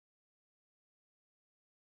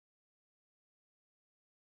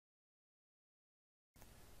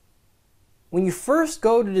When you first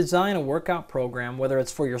go to design a workout program, whether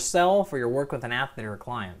it's for yourself or your work with an athlete or a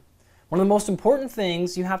client, one of the most important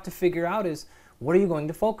things you have to figure out is, what are you going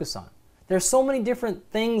to focus on? There's so many different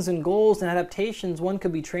things and goals and adaptations one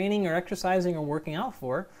could be training or exercising or working out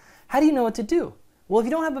for. How do you know what to do? Well, if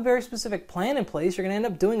you don't have a very specific plan in place, you're going to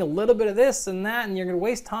end up doing a little bit of this and that, and you're going to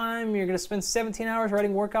waste time. You're going to spend 17 hours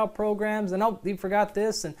writing workout programs, and oh, you forgot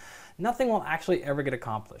this, and nothing will actually ever get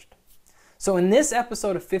accomplished. So in this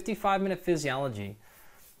episode of 55-Minute Physiology,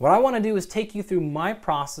 what I want to do is take you through my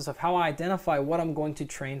process of how I identify what I'm going to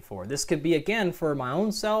train for. This could be, again, for my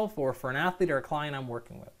own self or for an athlete or a client I'm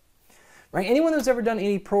working with. Right? Anyone who's ever done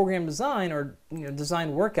any program design or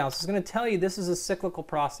designed workouts is going to tell you this is a cyclical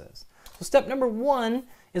process. So step number one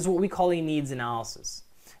is what we call a needs analysis.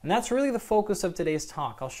 And that's really the focus of today's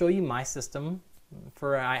talk. I'll show you my system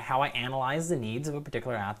for how I analyze the needs of a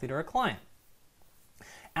particular athlete or a client.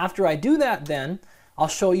 After I do that, then I'll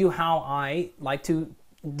show you how I like to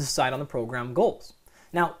decide on the program goals.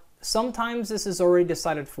 Now, sometimes this is already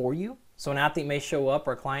decided for you. So an athlete may show up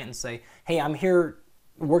or a client and say, hey, I'm here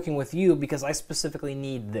working with you because I specifically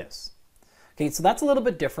need this. Okay, so that's a little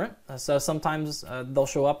bit different. So sometimes they'll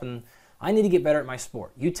show up and I need to get better at my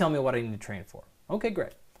sport. You tell me what I need to train for. Okay,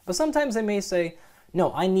 great. But sometimes they may say,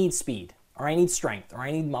 no, I need speed, or I need strength, or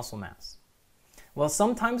I need muscle mass. Well,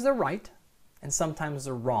 sometimes they're right and sometimes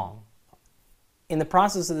they're wrong. In the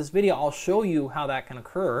process of this video, I'll show you how that can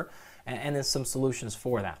occur and then some solutions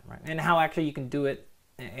for that, right? And how actually you can do it,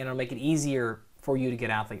 and it'll make it easier for you to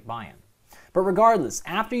get athlete buy-in. But regardless,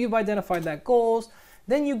 after you've identified that goals,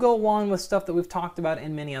 then you go on with stuff that we've talked about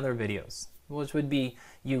in many other videos, which would be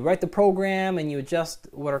you write the program and you adjust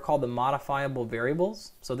what are called the modifiable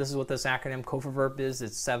variables. So this is what this acronym COFAVERB is.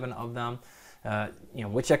 It's 7 of them.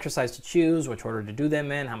 Which exercise to choose, which order to do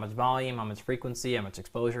them in, how much volume, how much frequency, how much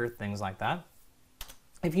exposure, things like that.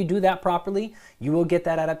 If you do that properly, you will get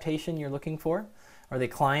that adaptation you're looking for, or the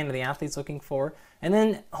client or the athlete's looking for, and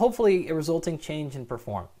then hopefully a resulting change in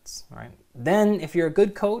performance, right? Then if you're a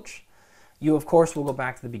good coach, you of course will go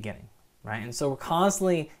back to the beginning, right? And so we're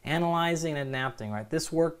constantly analyzing and adapting, right?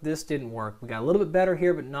 This worked, this didn't work. We got a little bit better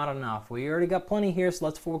here, but not enough. We already got plenty here, so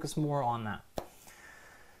let's focus more on that.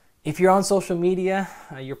 If you're on social media,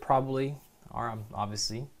 you probably are,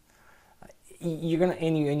 obviously. You're gonna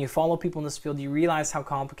and you follow people in this field, you realize how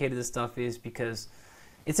complicated this stuff is because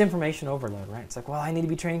it's information overload, right? It's like, well, I need to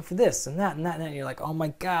be training for this and that and that, and you're like, oh my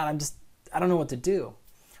God, I don't know what to do.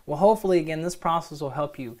 Well, hopefully, again, this process will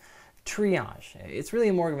help you triage. It's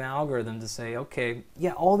really more of an algorithm to say, okay,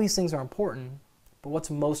 yeah, all these things are important, but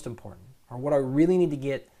what's most important, or what I really need to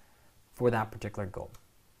get for that particular goal?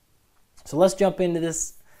 So let's jump into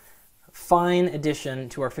this fine addition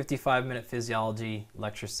to our 55-minute physiology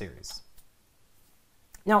lecture series.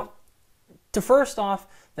 Now, to first off,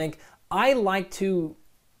 I like to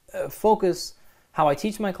focus how I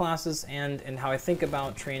teach my classes and how I think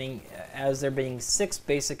about training as there being 6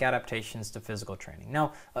 basic adaptations to physical training.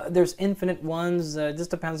 Now, there's infinite ones. It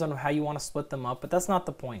just depends on how you want to split them up, but that's not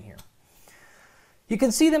the point here. You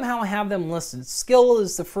can see them how I have them listed. Skill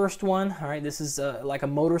is the first one. All right, this is like a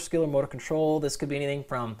motor skill or motor control. This could be anything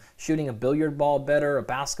from shooting a billiard ball better, a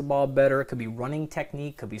basketball better. It could be running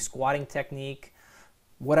technique, could be squatting technique,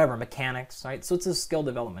 whatever, mechanics, right? So it's a skill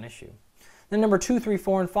development issue. Then number 2, 3,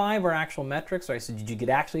 4, and 5 are actual metrics, right? So did you get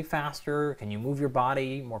actually faster? Can you move your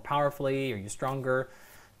body more powerfully? Are you stronger?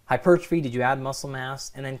 Hypertrophy, did you add muscle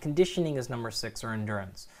mass? And then conditioning is number 6, or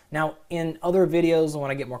endurance. Now, in other videos,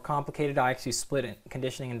 when I get more complicated, I actually split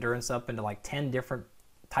conditioning endurance up into like 10 different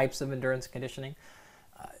types of endurance conditioning.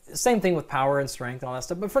 Same thing with power and strength and all that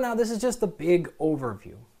stuff. But for now, this is just a big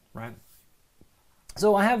overview, right?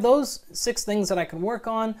 So I have those 6 things that I can work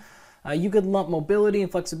on. You could lump mobility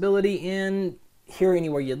and flexibility in here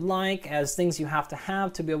anywhere you'd like as things you have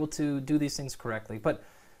to be able to do these things correctly. But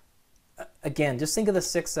again, just think of the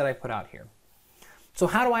 6 that I put out here. So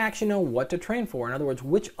how do I actually know what to train for? In other words,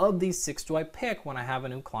 which of these 6 do I pick when I have a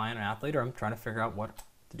new client or athlete, or I'm trying to figure out what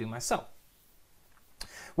to do myself?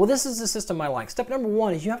 Well, this is the system I like. Step number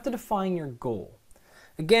 1 is you have to define your goal.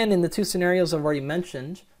 Again, in the 2 scenarios I've already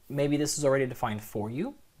mentioned, maybe this is already defined for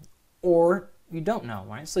you, or you don't know,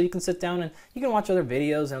 right? So you can sit down and you can watch other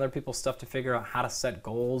videos and other people's stuff to figure out how to set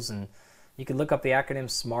goals, and you can look up the acronym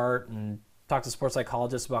SMART and talk to sports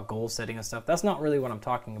psychologists about goal setting and stuff. That's not really what I'm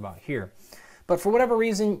talking about here. But for whatever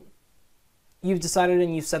reason, you've decided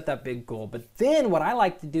and you set that big goal. But then what I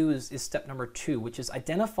like to do is step number 2, which is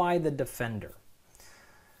identify the defender.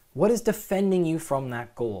 What is defending you from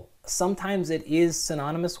that goal? Sometimes it is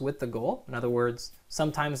synonymous with the goal. In other words,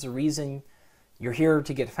 sometimes the reason you're here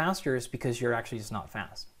to get faster is because you're actually just not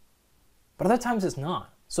fast. But other times it's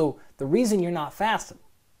not. So the reason you're not fast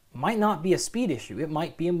might not be a speed issue. It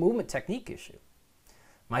might be a movement technique issue.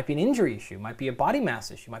 Might be an injury issue. Might be a body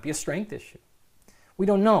mass issue. Might be a strength issue. We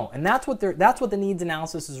don't know. And that's what the needs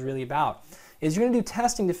analysis is really about. Is you're going to do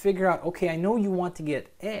testing to figure out, okay, I know you want to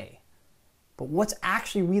get A, but what's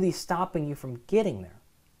actually really stopping you from getting there?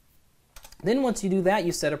 Then once you do that,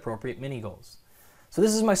 you set appropriate mini goals. So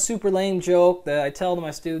this is my super lame joke that I tell to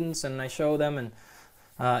my students and I show them, and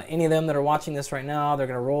any of them that are watching this right now, they're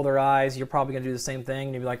going to roll their eyes. You're probably going to do the same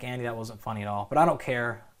thing. You'll be like, Andy, that wasn't funny at all. But I don't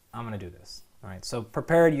care. I'm going to do this. All right, so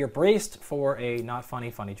prepared, you're braced for a not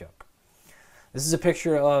funny joke. This is a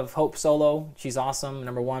picture of Hope Solo. She's awesome,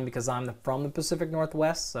 number one, because I'm from the Pacific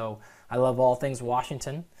Northwest, so I love all things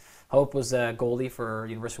Washington. Hope was a goalie for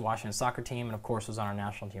University of Washington soccer team, and of course was on our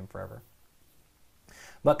national team forever.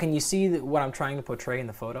 But can you see what I'm trying to portray in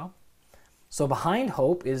the photo? So behind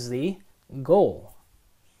Hope is the goal.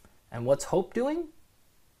 And what's Hope doing?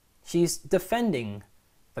 She's defending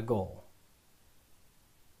the goal.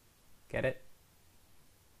 Get it?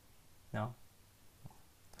 No?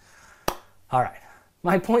 All right.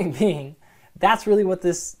 My point being, that's really what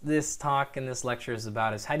this talk and this lecture is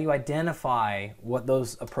about, is how do you identify what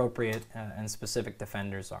those appropriate and specific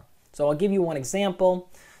defenders are. So I'll give you one example.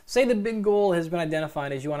 Say the big goal has been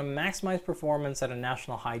identified as you want to maximize performance at a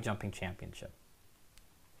national high jumping championship.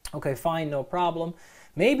 Okay, fine, no problem.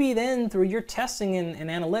 Maybe then through your testing and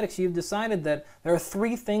analytics, you've decided that there are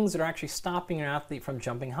 3 things that are actually stopping your athlete from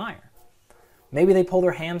jumping higher. Maybe they pull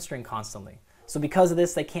their hamstring constantly. So because of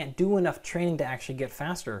this, they can't do enough training to actually get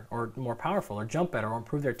faster or more powerful or jump better or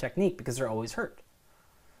improve their technique because they're always hurt.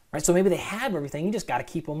 Right? So maybe they have everything, you just got to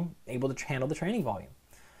keep them able to handle the training volume.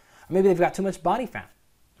 Or maybe they've got too much body fat.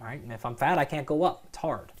 All right? And if I'm fat, I can't go up. It's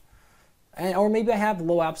hard. Or maybe I have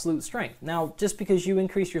low absolute strength. Now, just because you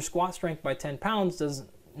increase your squat strength by 10 pounds doesn't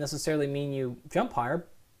necessarily mean you jump higher,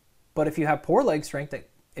 but if you have poor leg strength,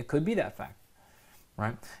 it could be that fact.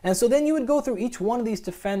 Right? And so then you would go through each one of these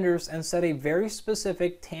defenders and set a very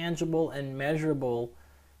specific, tangible, and measurable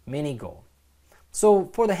mini goal. So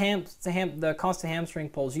for the constant hamstring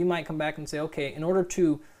pulls, you might come back and say, okay, in order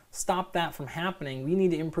to stop that from happening, we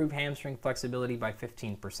need to improve hamstring flexibility by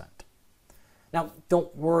 15%. Now,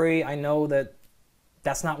 don't worry. I know that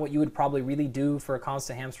that's not what you would probably really do for a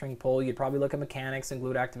constant hamstring pull. You'd probably look at mechanics and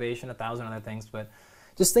glute activation, 1,000 other things, but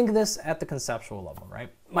just think of this at the conceptual level, right?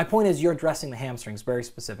 My point is you're addressing the hamstrings very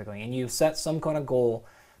specifically, and you've set some kind of goal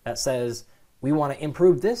that says we want to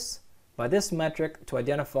improve this by this metric to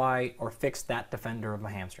identify or fix that defender of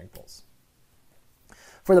my hamstring pulls.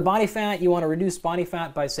 For the body fat, you want to reduce body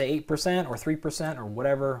fat by, say, 8% or 3% or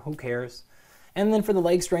whatever, who cares? And then for the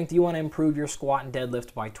leg strength, you want to improve your squat and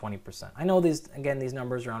deadlift by 20%. I know these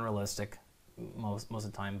numbers are unrealistic most of the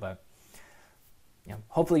time, but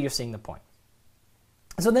hopefully you're seeing the point.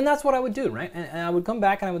 So then that's what I would do, right? And I would come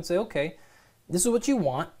back and I would say, okay, this is what you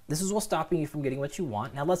want. This is what's stopping you from getting what you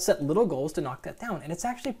want. Now let's set little goals to knock that down. And it's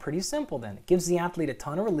actually pretty simple then. It gives the athlete a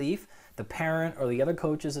ton of relief, the parent or the other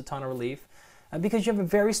coaches a ton of relief, because you have a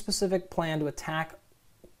very specific plan to attack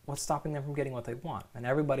what's stopping them from getting what they want. And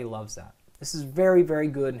everybody loves that. This is very, very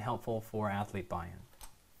good and helpful for athlete buy-in.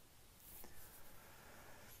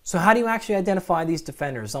 So how do you actually identify these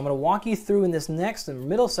defenders? I'm going to walk you through in this next and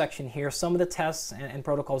middle section here some of the tests and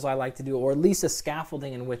protocols I like to do, or at least a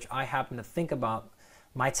scaffolding in which I happen to think about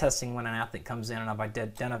my testing when an athlete comes in and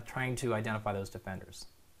I'm trying to identify those defenders.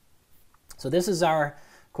 So this is our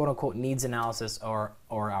quote-unquote needs analysis or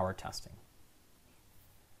our testing.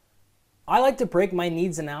 I like to break my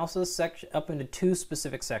needs analysis section up into 2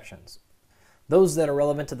 specific sections. Those that are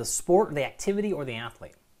relevant to the sport, the activity, or the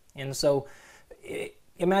athlete. And so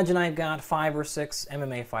imagine I've got 5 or 6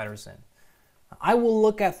 MMA fighters in. I will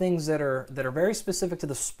look at things that are very specific to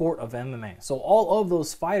the sport of MMA. So all of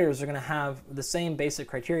those fighters are going to have the same basic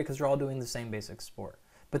criteria because they're all doing the same basic sport.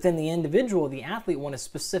 But then the individual, the athlete one, is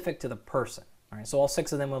specific to the person. All right, so all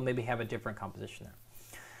 6 of them will maybe have a different composition there.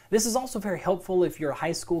 This is also very helpful if you're a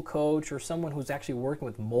high school coach or someone who's actually working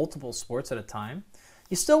with multiple sports at a time.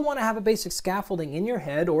 You still want to have a basic scaffolding in your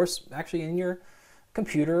head or actually in your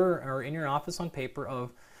computer or in your office on paper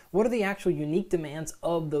of what are the actual unique demands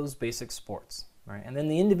of those basic sports, right? And then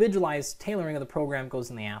the individualized tailoring of the program goes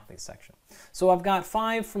in the athlete section. So I've got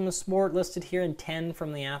 5 from the sport listed here and 10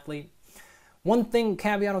 from the athlete. One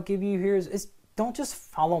caveat I'll give you here is don't just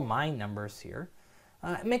follow my numbers here.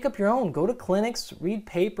 Make up your own. Go to clinics, read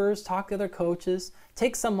papers, talk to other coaches,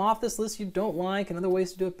 take some off this list you don't like and other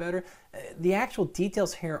ways to do it better. The actual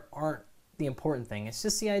details here aren't the important thing. It's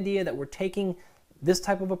just the idea that we're taking this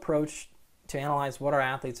type of approach to analyze what our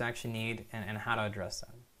athletes actually need and how to address them.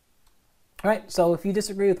 All right, so if you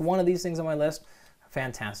disagree with one of these things on my list,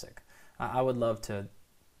 fantastic. I would love to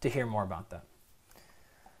hear more about that.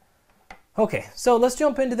 Okay, so let's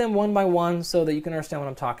jump into them one by one so that you can understand what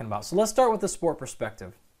I'm talking about. So let's start with the sport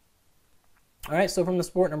perspective. All right, so from the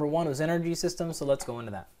sport, number one was energy systems, so let's go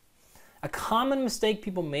into that. A common mistake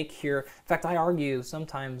people make here, in fact, I argue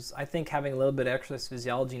sometimes, I think having a little bit of exercise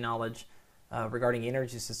physiology knowledge regarding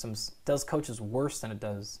energy systems does coaches worse than it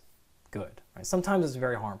does good. Right? Sometimes it's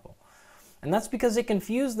very harmful. And that's because they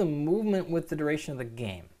confuse the movement with the duration of the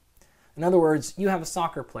game. In other words, you have a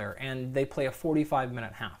soccer player and they play a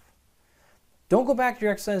 45-minute half. Don't go back to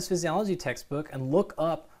your exercise physiology textbook and look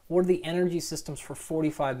up what are the energy systems for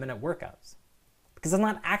 45-minute workouts, because that's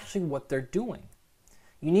not actually what they're doing.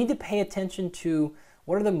 You need to pay attention to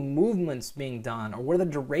what are the movements being done, or what are the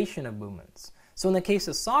duration of movements. So in the case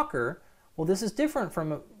of soccer, well, this is different for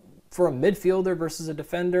a midfielder versus a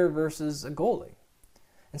defender versus a goalie.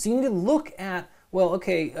 And so you need to look at, well,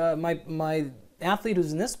 okay, my athlete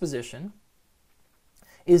who's in this position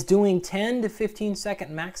is doing 10 to 15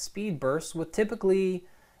 second max speed bursts with typically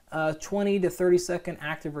 20 to 30 second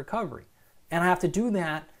active recovery. And I have to do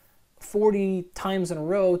that 40 times in a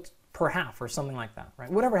row per half or something like that, right?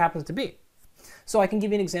 Whatever it happens to be. So I can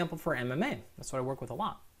give you an example for MMA. That's what I work with a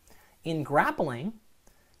lot. In grappling,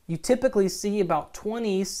 you typically see about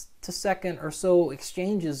 20 to second or so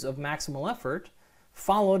exchanges of maximal effort,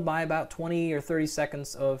 followed by about 20 or 30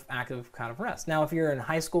 seconds of active kind of rest. Now, if you're in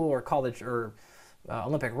high school or college or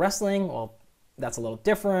Olympic wrestling, well, that's a little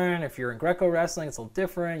different. If you're in Greco wrestling, it's a little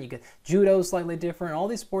different. You get judo slightly different. All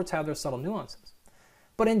these sports have their subtle nuances.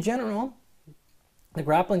 But in general, the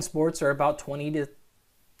grappling sports are about 20 to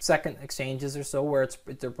second exchanges or so where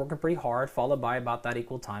they're working pretty hard, followed by about that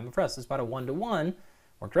equal time of rest. It's about a 1-to-1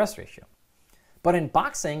 work-to-rest ratio. But in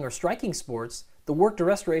boxing or striking sports, the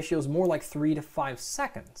work-to-rest ratio is more like 3 to 5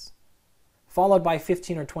 seconds, followed by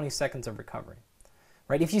 15 or 20 seconds of recovery.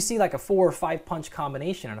 Right? If you see like a 4 or 5 punch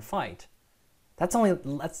combination in a fight, that's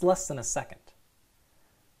less than a second.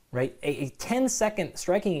 Right? A 10-second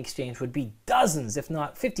striking exchange would be dozens, if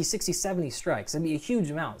not 50, 60, 70 strikes. It'd be a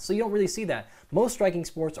huge amount. So you don't really see that. Most striking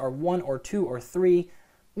sports are 1 or 2 or 3,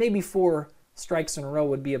 maybe 4 strikes in a row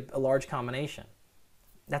would be a large combination.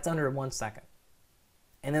 That's under 1 second.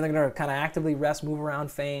 And then they're going to kind of actively rest, move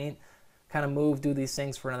around, feint, kind of move, do these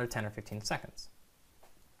things for another 10 or 15 seconds.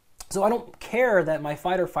 So I don't care that my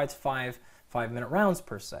fighter fights 5-minute rounds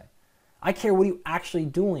per se. I care what are you actually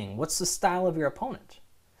doing. What's the style of your opponent?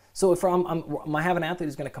 So if I have an athlete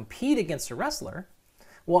who's going to compete against a wrestler,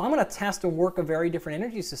 well, I'm going to test and work a very different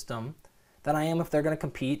energy system than I am if they're going to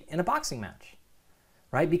compete in a boxing match,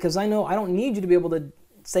 right? Because I know I don't need you to be able to,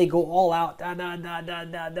 say, go all out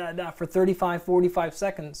for 35, 45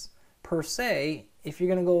 seconds per se if you're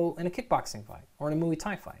going to go in a kickboxing fight or in a Muay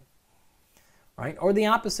Thai fight, right? Or the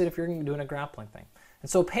opposite if you're going to be doing a grappling thing.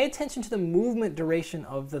 And so pay attention to the movement duration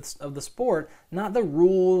of the sport, not the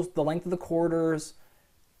rules, the length of the quarters,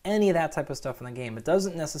 any of that type of stuff in the game. It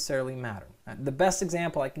doesn't necessarily matter. The best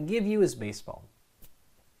example I can give you is baseball.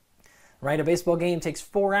 Right? A baseball game takes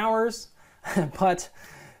 4 hours, but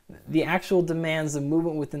the actual demands of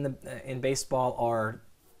movement in baseball are,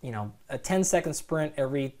 a 10-second sprint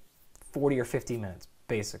every 40 or 50 minutes,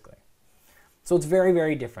 basically. So it's very,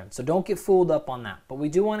 very different. So don't get fooled up on that. But we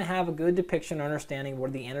do want to have a good depiction and understanding of what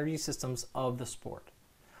are the energy systems of the sport.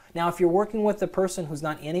 Now, if you're working with a person who's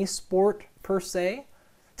not in a sport per se,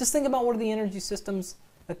 just think about what are the energy systems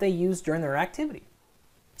that they use during their activity.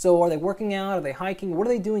 So are they working out? Are they hiking? What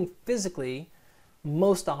are they doing physically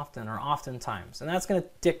most often or oftentimes? And that's going to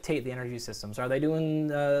dictate the energy systems. Are they doing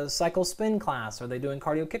cycle spin class? Are they doing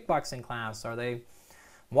cardio kickboxing class? Are they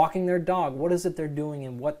walking their dog? What is it they're doing,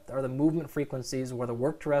 and what are the movement frequencies? What are the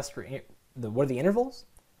work to rest? What are the intervals?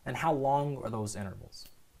 And how long are those intervals?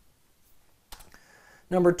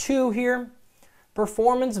 Number 2 here,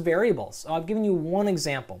 performance variables. So I've given you one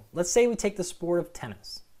example. Let's say we take the sport of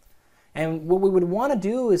tennis. And what we would want to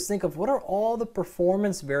do is think of what are all the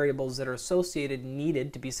performance variables that are associated,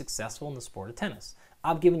 needed to be successful in the sport of tennis.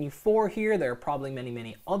 I've given you 4 here. There are probably many,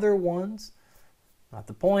 many other ones. Not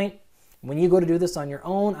the point. When you go to do this on your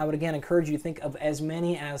own, I would again encourage you to think of as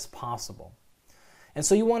many as possible. And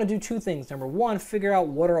so you want to do 2 things. Number 1, figure out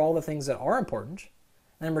what are all the things that are important.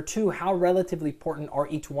 And number 2, how relatively important are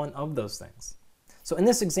each one of those things. So in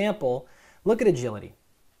this example, look at agility.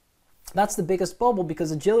 That's the biggest bubble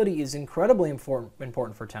because agility is incredibly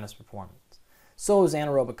important for tennis performance. So is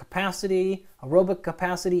anaerobic capacity. Aerobic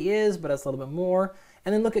capacity is, but that's a little bit more.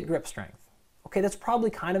 And then look at grip strength. Okay, that's probably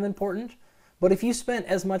kind of important, but if you spent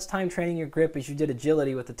as much time training your grip as you did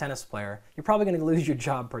agility with a tennis player, you're probably going to lose your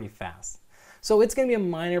job pretty fast. So it's going to be a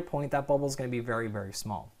minor point. That bubble is going to be very, very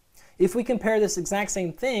small. if we compare this exact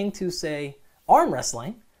same thing to, say, arm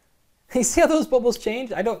wrestling, you see how those bubbles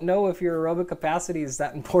change? I don't know if your aerobic capacity is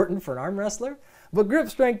that important for an arm wrestler, but grip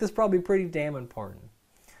strength is probably pretty damn important.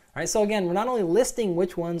 All right, so again, we're not only listing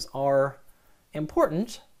which ones are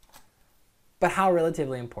important, but how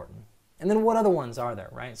relatively important. And then what other ones are there,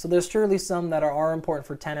 right? So there's surely some that are important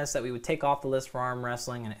for tennis that we would take off the list for arm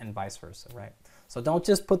wrestling and vice versa, right? So don't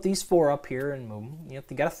just put these 4 up here and move them.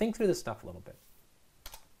 You got to think through this stuff a little bit.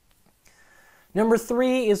 Number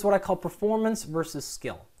 3 is what I call performance versus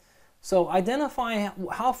skill. So identify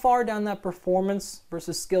how far down that performance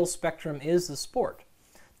versus skill spectrum is the sport.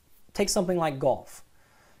 Take something like golf.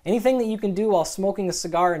 Anything that you can do while smoking a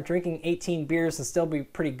cigar and drinking 18 beers and still be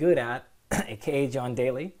pretty good at, aka John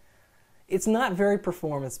Daly, it's not very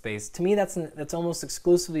performance-based. To me, that's almost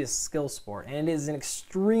exclusively a skill sport, and it is an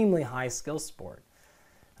extremely high skill sport.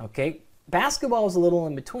 Okay, basketball is a little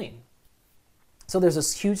in between. So there's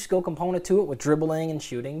a huge skill component to it with dribbling and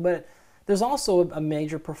shooting, but there's also a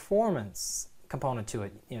major performance component to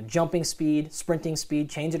it. You know, jumping speed, sprinting speed,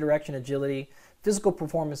 change of direction, agility, physical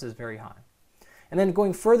performance is very high. And then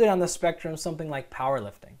going further down the spectrum, something like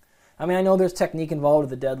powerlifting. I mean, I know there's technique involved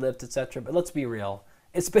with the deadlift, etc., but let's be real.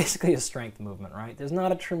 It's basically a strength movement, right? There's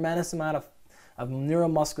not a tremendous amount of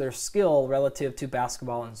neuromuscular skill relative to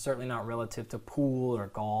basketball, and certainly not relative to pool or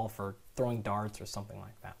golf or throwing darts or something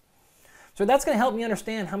like that. So that's going to help me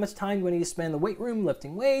understand how much time do I need to spend in the weight room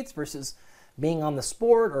lifting weights versus being on the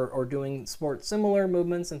sport or doing sport similar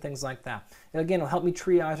movements and things like that. And again, it'll help me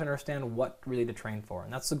triage and understand what really to train for,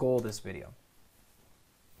 and that's the goal of this video.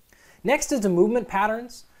 Next is the movement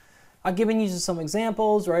patterns. I've given you some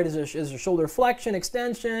examples, right? Is there shoulder flexion,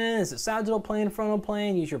 extension? Is it sagittal plane, frontal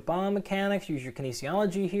plane? Use your biomechanics, use your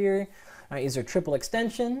kinesiology here. Is there triple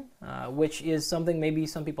extension, which is something maybe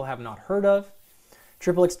some people have not heard of.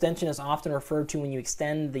 Triple extension is often referred to when you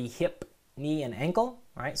extend the hip, knee, and ankle,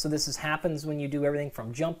 right? So this happens when you do everything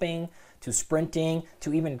from jumping to sprinting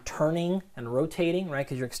to even turning and rotating, right?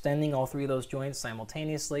 Because you're extending all 3 of those joints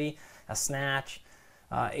simultaneously, a snatch.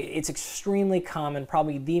 It's extremely common,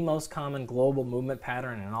 probably the most common global movement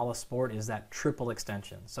pattern in all of sport is that triple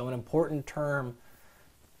extension. So an important term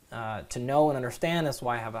to know and understand. That's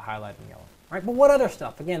why I have it highlighted in yellow. Right? But what other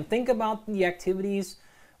stuff? Again, think about the activities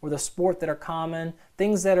or the sport that are common.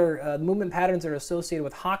 Things that are movement patterns that are associated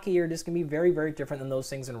with hockey are just going to be very, very different than those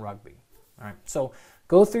things in rugby. All right? So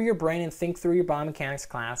go through your brain and think through your biomechanics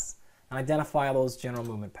class and identify those general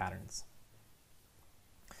movement patterns.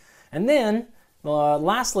 And then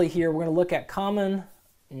lastly here, we're going to look at common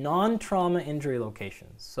non-trauma injury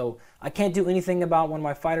locations. So I can't do anything about when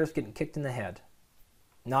my fighter's getting kicked in the head.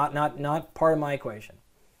 Not part of my equation.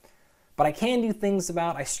 But I can do things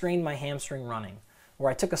about I strained my hamstring running, or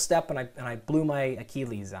I took a step and I blew my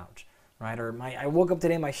Achilles out, right? Or I woke up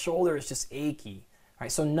today, my shoulder is just achy,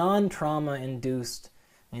 right? So non-trauma induced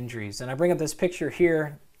injuries. And I bring up this picture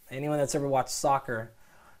here. Anyone that's ever watched soccer,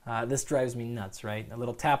 this drives me nuts, right? A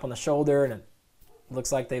little tap on the shoulder and it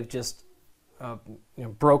looks like they've just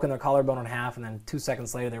broken their collarbone in half, and then 2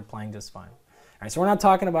 seconds later they're playing just fine. All right, so we're not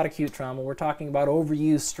talking about acute trauma. We're talking about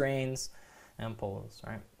overuse strains and pulls,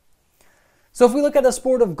 right? So if we look at the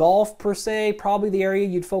sport of golf per se, probably the area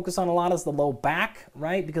you'd focus on a lot is the low back,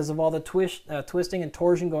 right? Because of all the twisting and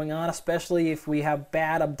torsion going on, especially if we have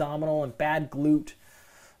bad abdominal and bad glute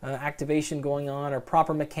activation going on, or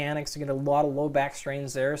proper mechanics to get a lot of low back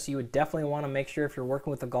strains there. So you would definitely want to make sure if you're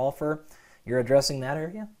working with a golfer, you're addressing that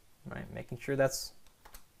area, right? Making sure that's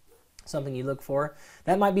something you look for.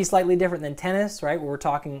 That might be slightly different than tennis, right? Where we're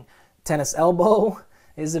talking tennis elbow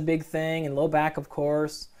is a big thing, and low back, of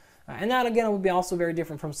course. And that, again, would be also very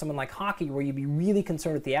different from someone like hockey, where you'd be really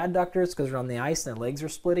concerned with the adductors because they're on the ice and their legs are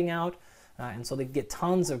splitting out. And so they get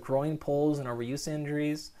tons of groin pulls and overuse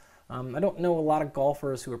injuries. I don't know a lot of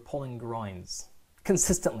golfers who are pulling groins,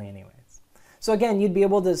 consistently anyways. So again, you'd be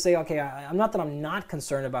able to say, okay, I'm not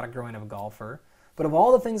concerned about a groin of a golfer, but of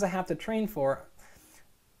all the things I have to train for,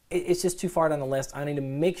 it's just too far down the list. I need to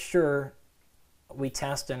make sure we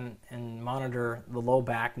test and monitor the low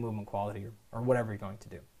back movement quality or whatever you're going to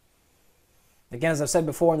do. Again, as I've said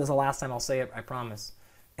before, and this is the last time I'll say it, I promise,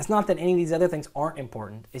 it's not that any of these other things aren't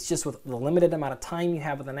important. It's just with the limited amount of time you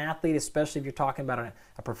have with an athlete, especially if you're talking about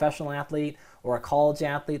a professional athlete or a college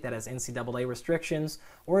athlete that has NCAA restrictions,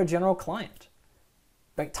 or a general client.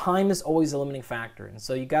 But time is always a limiting factor. And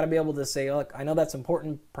so you got to be able to say, look, I know that's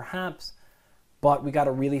important perhaps, but we got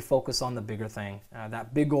to really focus on the bigger thing.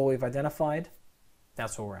 That big goal we've identified,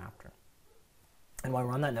 that's what we're after. And while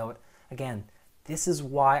we're on that note, again, this is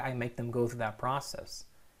why I make them go through that process.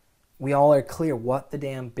 We all are clear what the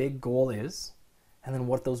damn big goal is, and then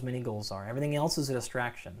what those mini goals are. Everything else is a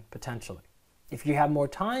distraction, potentially. If you have more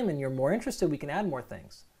time and you're more interested, we can add more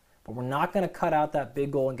things. But we're not going to cut out that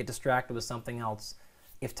big goal and get distracted with something else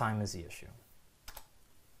if time is the issue.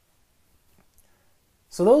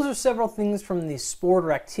 So those are several things from the sport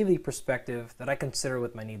or activity perspective that I consider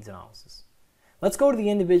with my needs analysis. Let's go to the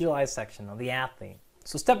individualized section of the athlete.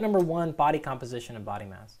 So step number 1, body composition and body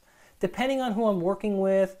mass. Depending on who I'm working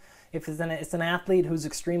with, if it's an athlete who's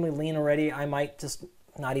extremely lean already, I might just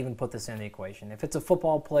not even put this in the equation. If it's a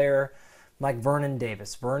football player like Vernon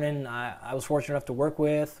Davis. Vernon, I was fortunate enough to work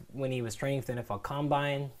with when he was training for the NFL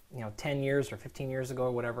Combine, 10 years or 15 years ago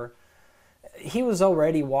or whatever. He was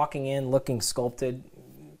already walking in looking sculpted.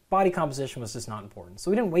 Body composition was just not important. So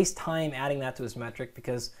we didn't waste time adding that to his metric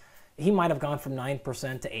because he might have gone from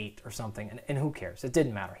 9% to 8 or something, and who cares? It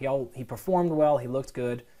didn't matter. He performed well, he looked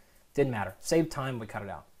good, didn't matter. Saved time, we cut it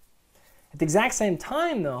out. At the exact same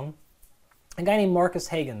time, though, a guy named Marcus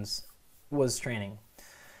Hagans was training.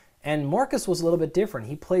 And Marcus was a little bit different.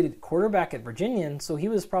 He played quarterback at Virginia, and so he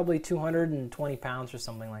was probably 220 pounds or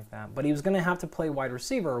something like that. But he was going to have to play wide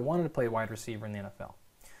receiver, or wanted to play wide receiver in the NFL.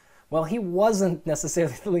 Well, he wasn't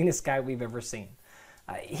necessarily the leanest guy we've ever seen.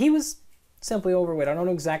 He was simply overweight. I don't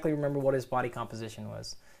exactly remember what his body composition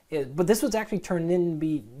was. But this was actually turned in to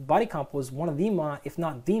be, body comp was one of the, if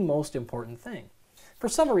not the most important thing. For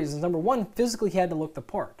several reasons. Number one, physically he had to look the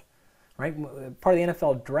part. Right? Part of the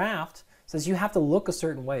NFL draft says you have to look a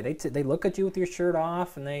certain way. They look at you with your shirt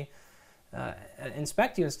off and they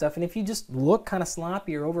inspect you and stuff. And if you just look kind of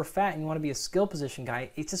sloppy or over fat and you want to be a skill position guy,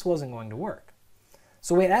 it just wasn't going to work.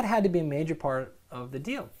 So that had to be a major part of the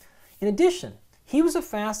deal. In addition, he was a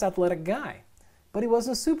fast, athletic guy, but he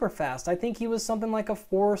wasn't super fast. I think he was something like a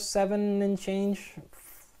 4.7 and change,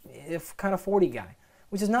 if kind of 40 guy,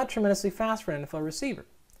 which is not tremendously fast for an NFL receiver.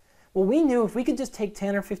 Well, we knew if we could just take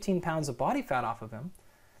 10 or 15 pounds of body fat off of him,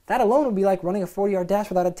 that alone would be like running a 40-yard dash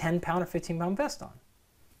without a 10-pound or 15-pound vest on.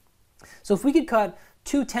 So if we could cut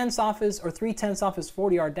 2/10 off his or 3/10 off his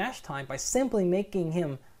 40-yard dash time by simply making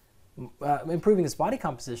him improving his body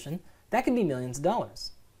composition, that could be millions of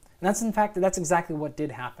dollars. And that's exactly what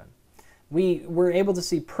did happen. We were able to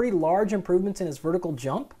see pretty large improvements in his vertical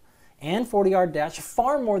jump and 40-yard dash,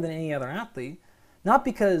 far more than any other athlete, not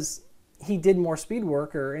because he did more speed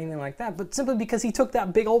work or anything like that, but simply because he took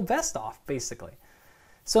that big old vest off, basically.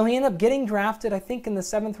 So he ended up getting drafted, I think, in the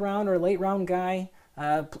 7th round or late round guy,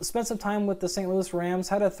 spent some time with the St. Louis Rams,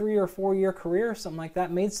 had a 3 or 4 year career or something like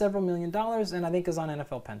that, made several $1 million, and I think is on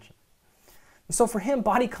NFL pension. And so for him,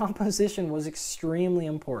 body composition was extremely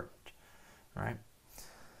important, right?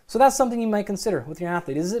 So that's something you might consider with your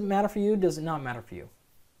athlete. Does it matter for you? Does it not matter for you?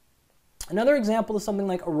 Another example is something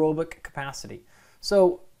like aerobic capacity.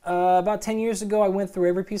 So about 10 years ago, I went through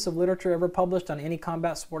every piece of literature ever published on any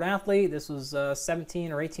combat sport athlete. This was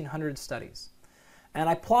 17 or 1,800 studies. And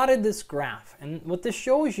I plotted this graph. And what this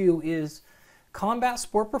shows you is combat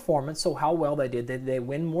sport performance, so how well they did. Did they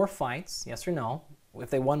win more fights? Yes or no? If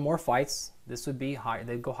they won more fights, this would be higher.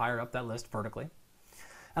 They'd go higher up that list vertically.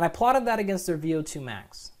 And I plotted that against their VO2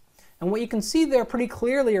 max. And what you can see there pretty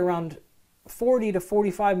clearly around 40 to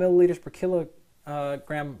 45 milliliters per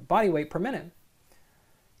kilogram body weight per minute.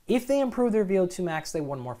 If they improved their VO2 max, they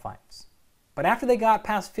won more fights. But after they got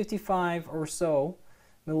past 55 or so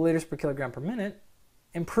milliliters per kilogram per minute,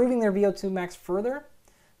 improving their VO2 max further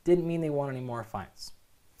didn't mean they won any more fights.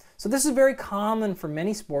 So this is very common for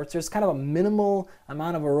many sports. There's kind of a minimal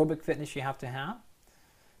amount of aerobic fitness you have to have.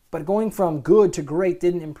 But going from good to great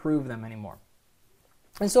didn't improve them anymore.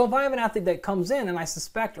 And so if I have an athlete that comes in and I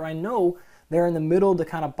suspect or I know they're in the middle to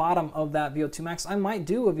kind of bottom of that VO2 max, I might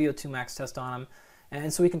do a VO2 max test on them.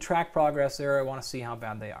 And so we can track progress there. I want to see how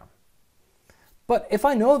bad they are. But if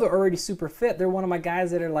I know they're already super fit, they're one of my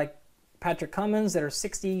guys that are like Patrick Cummins that are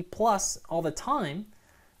 60 plus all the time,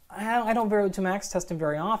 I don't VO2 max test him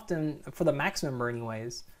very often for the max number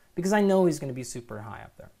anyways, because I know he's going to be super high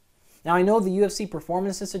up there. Now I know the UFC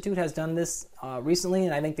Performance Institute has done this recently,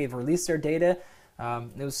 and I think they've released their data.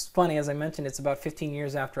 It was funny, as I mentioned, it's about 15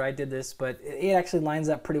 years after I did this, but it actually lines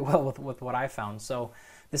up pretty well with what I found. So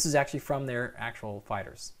this is actually from their actual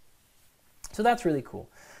fighters. So that's really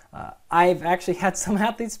cool. I've actually had some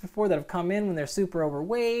athletes before that have come in when they're super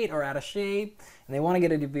overweight or out of shape, and they want to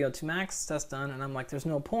get a VO2 max test done, and I'm like, there's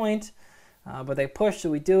no point. But they push, so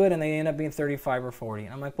we do it, and they end up being 35 or 40.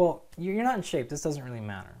 And I'm like, well, you're not in shape. This doesn't really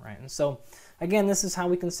matter, right? And so, again, this is how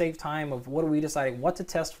we can save time of what are we deciding, what to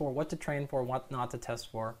test for, what to train for, what not to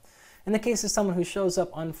test for. In the case of someone who shows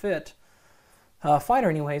up unfit, fighter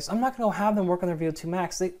anyways, I'm not going to have them work on their VO2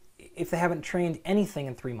 max if they haven't trained anything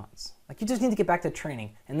in 3 months. Like, you just need to get back to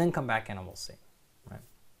training and then come back in and we'll see. Right?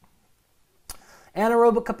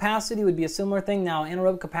 Anaerobic capacity would be a similar thing. Now,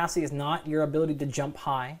 anaerobic capacity is not your ability to jump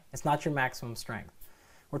high. It's not your maximum strength.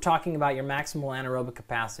 We're talking about your maximal anaerobic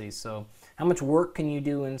capacity. So how much work can you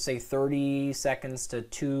do in, say, 30 seconds to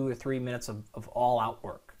 2 or 3 minutes of all-out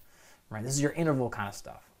work? Right? This is your interval kind of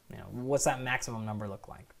stuff. You know, what's that maximum number look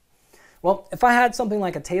like? Well, if I had something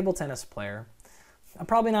like a table tennis player, I'm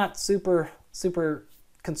probably not super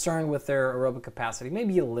concerned with their aerobic capacity,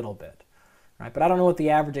 maybe a little bit. Right? But I don't know what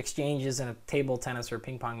the average exchange is in a table tennis or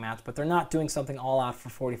ping pong match, but they're not doing something all out for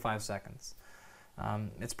 45 seconds.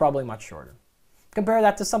 It's probably much shorter. Compare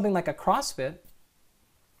that to something like a CrossFit.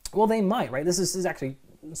 Well, they might, right? This is actually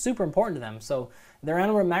super important to them. So their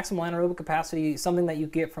maximal anaerobic capacity, something that you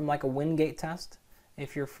get from like a Wingate test,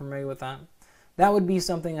 if you're familiar with that, that would be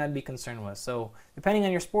something I'd be concerned with. So depending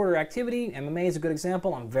on your sport or activity, MMA is a good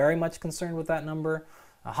example. I'm very much concerned with that number.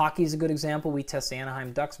 Hockey is a good example. We test the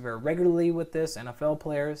Anaheim Ducks very regularly with this, NFL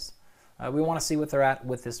players. We want to see what they're at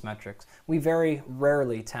with this metrics. We very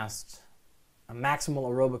rarely test a maximal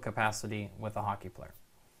aerobic capacity with a hockey player.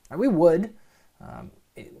 We would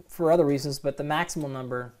for other reasons, but the maximal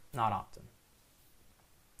number, not often.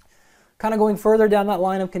 Kind of going further down that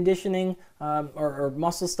line of conditioning or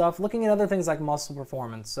muscle stuff, looking at other things like muscle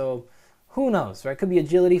performance. So who knows, right? Could be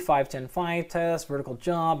agility, 5-10-5 test, vertical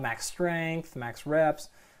jump, max strength, max reps.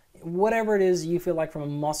 Whatever it is you feel like from a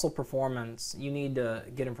muscle performance you need to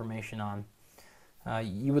get information on,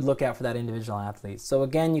 you would look out for that individual athlete. So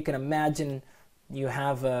again, you can imagine you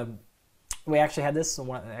have, we actually had this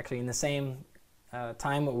actually in the same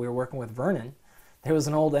time that we were working with Vernon. There was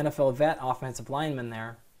an old NFL vet offensive lineman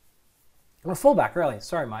there. Or fullback, really.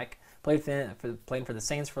 Sorry, Mike. Played for the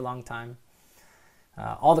Saints for a long time.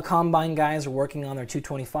 All the combine guys are working on their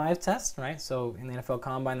 225 test, right? So in the NFL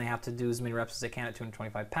combine, they have to do as many reps as they can at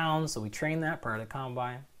 225 pounds. So we trained that prior to the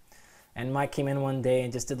combine. And Mike came in one day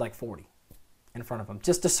and just did like 40 in front of them,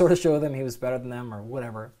 just to sort of show them he was better than them or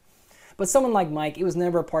whatever. But someone like Mike, it was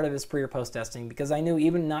never a part of his pre or post testing because I knew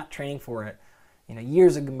even not training for it, you know,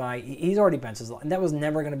 years ago by, he's already benched his, and that was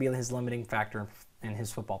never going to be his limiting factor in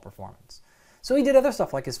his football performance. So he did other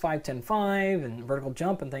stuff like his 5-10-5 and vertical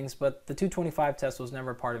jump and things, but the 225 test was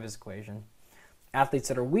never part of his equation. Athletes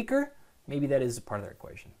that are weaker, maybe that is a part of their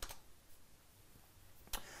equation.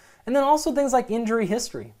 And then also things like injury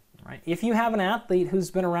history, right? If you have an athlete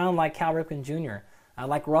who's been around like Cal Ripken Jr.,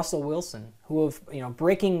 like Russell Wilson, who have, you know,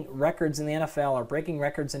 breaking records in the NFL or breaking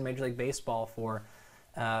records in Major League Baseball for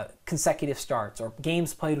consecutive starts or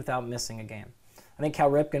games played without missing a game. I think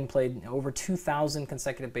Cal Ripken played over 2,000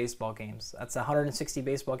 consecutive baseball games. That's 160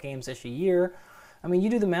 baseball games-ish a year. I mean, you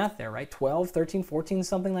do the math there, right? 12, 13, 14,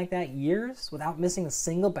 something like that years without missing a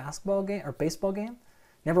single basketball game or baseball game.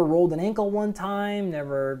 Never rolled an ankle one time,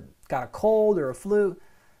 never got a cold or a flu.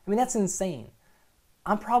 I mean, that's insane.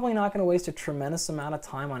 I'm probably not going to waste a tremendous amount of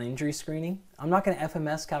time on injury screening. I'm not going to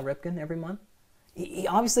FMS Cal Ripken every month.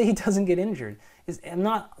 Obviously, he doesn't get injured. I'm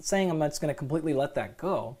not saying I'm just going to completely let that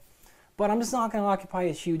go, but I'm just not going to occupy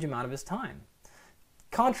a huge amount of his time.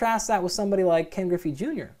 Contrast that with somebody like Ken Griffey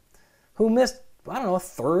Jr., who missed, I don't know, a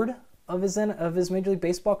third of his Major League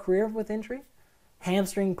Baseball career with injury.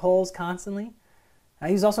 Hamstring pulls constantly.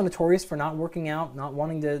 He's also notorious for not working out, not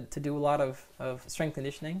wanting to do a lot of strength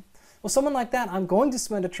conditioning. Well, someone like that, I'm going to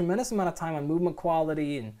spend a tremendous amount of time on movement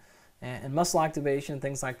quality and muscle activation and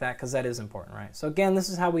things like that, because that is important, right? So again, this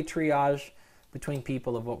is how we triage between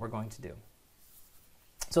people of what we're going to do.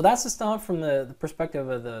 So that's the stuff from the perspective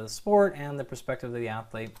of the sport and the perspective of the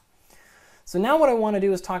athlete. So now what I want to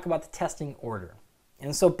do is talk about the testing order.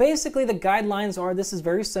 And so basically the guidelines are, this is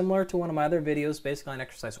very similar to one of my other videos, basically on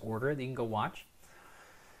exercise order that you can go watch.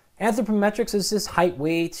 Anthropometrics is just height,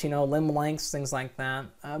 weight, limb lengths, things like that.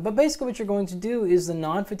 But basically what you're going to do is the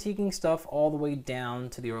non-fatiguing stuff all the way down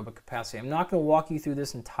to the aerobic capacity. I'm not going to walk you through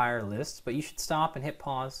this entire list, but you should stop and hit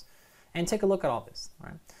pause and take a look at all this.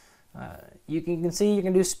 Right? You can see you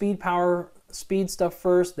can do speed stuff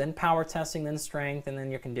first, then power testing, then strength, and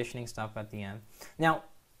then your conditioning stuff at the end. Now,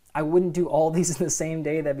 I wouldn't do all these in the same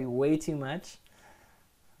day. That'd be way too much.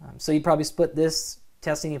 So you'd probably split this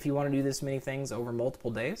testing if you want to do this many things over multiple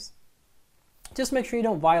days. Just make sure you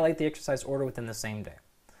don't violate the exercise order within the same day.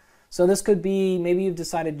 So this could be, maybe you've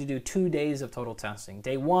decided to do 2 days of total testing.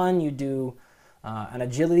 Day 1, you do an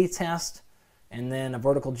agility test, and then a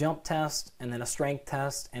vertical jump test, and then a strength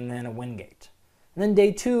test, and then a Wingate. And then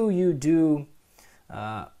day 2, you do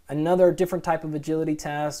another different type of agility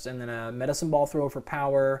test, and then a medicine ball throw for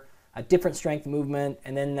power, a different strength movement,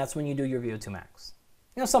 and then that's when you do your VO2 max.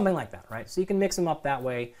 Something like that, right? So you can mix them up that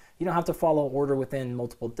way. You don't have to follow order within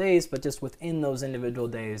multiple days, but just within those individual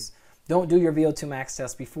days. Don't do your VO2 max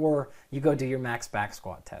test before you go do your max back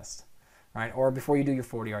squat test. right? Or before you do your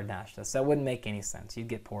 40-yard dash test. That wouldn't make any sense. You'd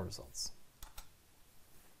get poor results.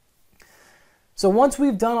 So once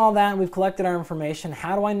we've done all that and we've collected our information,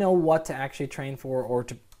 how do I know what to actually train for or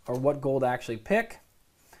what goal to actually pick?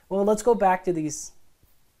 Well, let's go back to these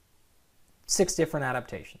 6 different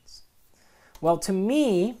adaptations. Well, to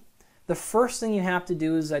me, the first thing you have to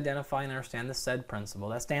do is identify and understand the SAID principle.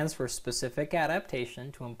 That stands for specific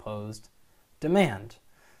adaptation to imposed demand.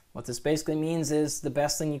 What this basically means is the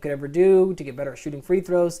best thing you could ever do to get better at shooting free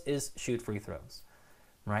throws is shoot free throws,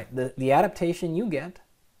 right? The adaptation you get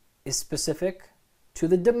is specific to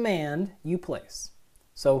the demand you place.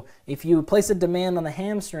 So if you place a demand on the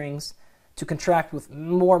hamstrings to contract with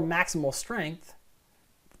more maximal strength,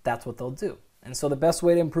 that's what they'll do. And so the best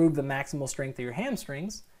way to improve the maximal strength of your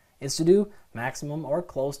hamstrings is to do maximum or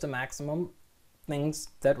close to maximum things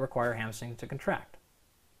that require hamstring to contract.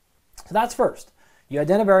 So that's first. You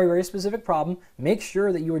identify a very specific problem. Make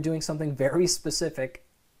sure that you are doing something very specific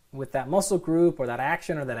with that muscle group or that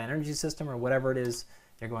action or that energy system or whatever it is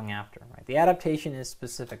you're going after. Right? The adaptation is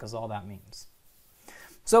specific is all that means.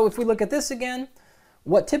 So if we look at this again,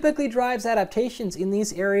 what typically drives adaptations in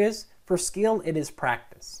these areas, for skill, it is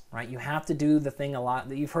practice. Right? You have to do the thing a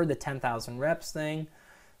lot. You've heard the 10,000 reps thing.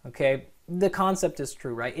 Okay, the concept is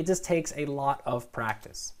true, right? It just takes a lot of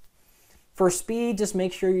practice. For speed, just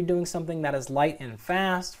make sure you're doing something that is light and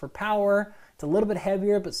fast. For power, it's a little bit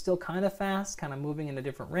heavier, but still kind of fast, kind of moving in a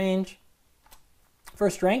different range. For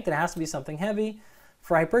strength, it has to be something heavy.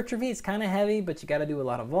 For hypertrophy, it's kind of heavy, but you got to do a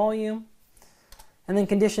lot of volume. And then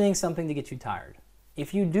conditioning, something to get you tired.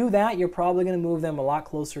 If you do that, you're probably going to move them a lot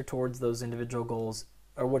closer towards those individual goals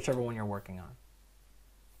or whichever one you're working on.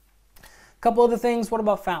 Couple other things, what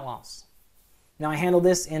about fat loss? Now I handle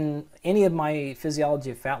this in any of my physiology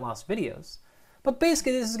of fat loss videos, but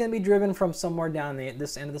basically this is going to be driven from somewhere down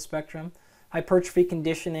this end of the spectrum. Hypertrophy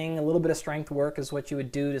conditioning, a little bit of strength work is what you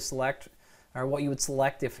would do to select, or what you would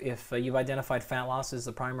select if you've identified fat loss as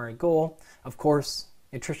the primary goal. Of course,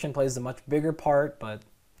 nutrition plays a much bigger part, but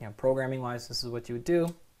programming wise, this is what you would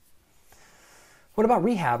do. What about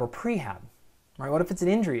rehab or prehab? Right? What if it's an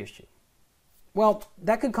injury issue? Well,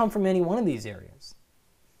 that could come from any one of these areas.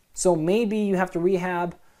 So maybe you have to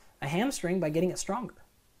rehab a hamstring by getting it stronger.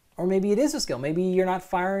 Or maybe it is a skill. Maybe you're not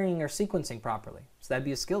firing or sequencing properly. So that'd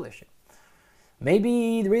be a skill issue.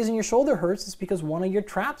 Maybe the reason your shoulder hurts is because one of your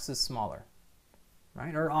traps is smaller.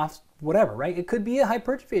 Right? Or off, whatever, right? It could be a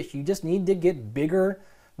hypertrophy issue. You just need to get bigger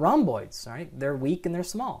rhomboids, right? They're weak and they're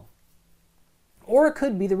small. Or it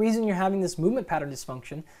could be the reason you're having this movement pattern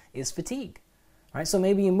dysfunction is fatigue. Right? So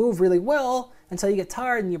maybe you move really well until you get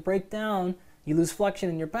tired and you break down, you lose flexion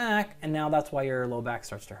in your back, and now that's why your low back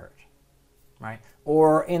starts to hurt. Right?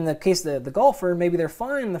 Or in the case of the golfer, maybe they're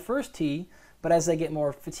fine in the first tee, but as they get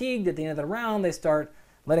more fatigued at the end of the round, they start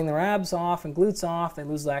letting their abs off and glutes off, they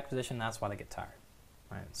lose lag position, that's why they get tired.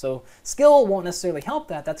 Right? So skill won't necessarily help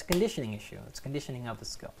that, that's a conditioning issue. It's conditioning of the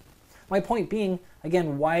skill. My point being,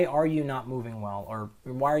 again, why are you not moving well, or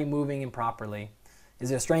why are you moving improperly? Is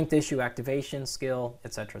it a strength issue, activation, skill,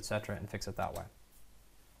 etc., and fix it that way.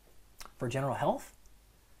 For general health,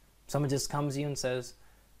 someone just comes to you and says,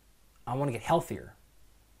 I want to get healthier.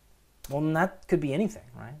 Well, then that could be anything,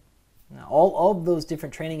 right? Now, all of those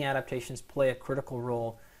different training adaptations play a critical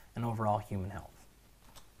role in overall human health.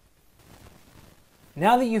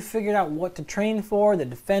 Now that you've figured out what to train for, the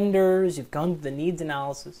defenders, you've gone through the needs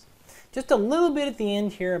analysis, just a little bit at the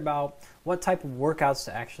end here about what type of workouts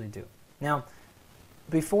to actually do. Now,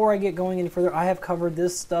 before I get going any further, I have covered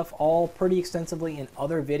this stuff all pretty extensively in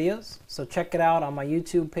other videos. So check it out on my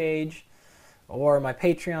YouTube page or my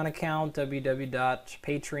Patreon account,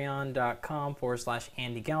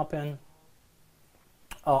 www.patreon.com/Andy Galpin.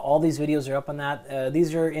 All these videos are up on that.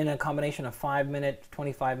 These are in a combination of 5-minute,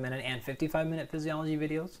 25-minute, and 55-minute physiology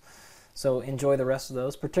videos. So enjoy the rest of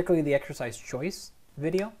those, particularly the exercise choice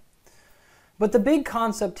video. But the big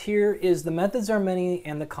concept here is the methods are many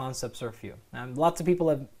and the concepts are few. Now, lots of people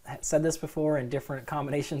have said this before in different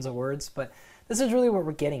combinations of words, but this is really what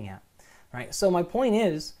we're getting at. Right? So my point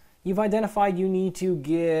is, you've identified you need to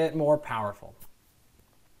get more powerful.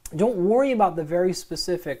 Don't worry about the very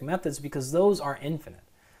specific methods because those are infinite.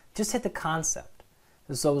 Just hit the concept.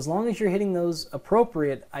 So as long as you're hitting those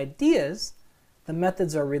appropriate ideas, the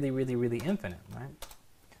methods are really, really, really infinite, right?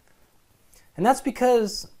 And that's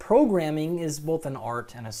because programming is both an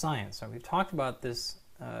art and a science. So we've talked about this,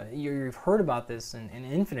 you've heard about this in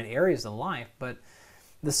infinite areas of life, but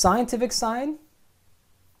the scientific side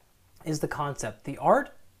is the concept. The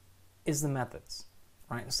art is the methods,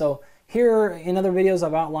 right? So Here in other videos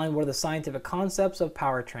I've outlined what are the scientific concepts of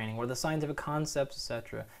power training, what are the scientific concepts,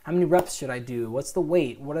 etc. How many reps should I do? What's the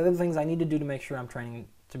weight? What are the things I need to do to make sure I'm training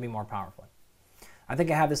to be more powerful? I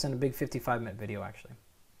think I have this in a big 55-minute video actually,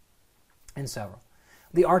 and several.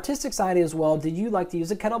 The artistic side is, well, did you like to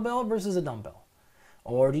use a kettlebell versus a dumbbell?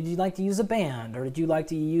 Or did you like to use a band? Or did you like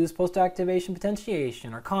to use post-activation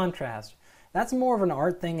potentiation or contrast? That's more of an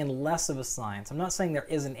art thing and less of a science. I'm not saying there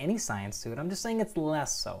isn't any science to it. I'm just saying it's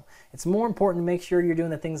less so. It's more important to make sure you're doing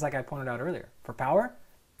the things like I pointed out earlier. For power,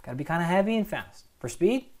 got to be kind of heavy and fast. For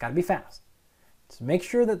speed, got to be fast. So make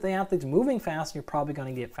sure that the athlete's moving fast and you're probably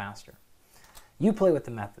going to get faster. You play with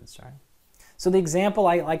the methods, right? So the example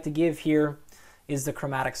I like to give here is the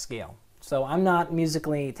chromatic scale. So I'm not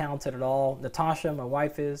musically talented at all. Natasha, my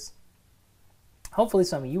wife, is. Hopefully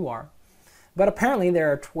some of you are. But apparently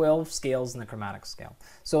there are 12 scales in the chromatic scale.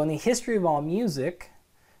 So in the history of all music,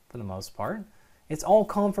 for the most part, it's all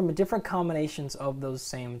come from different combinations of those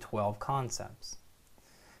same 12 concepts.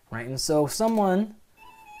 Right? And so someone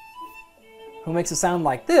who makes a sound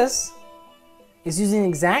like this is using the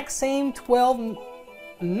exact same 12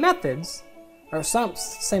 methods, or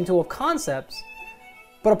same 12 concepts,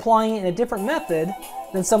 but applying it in a different method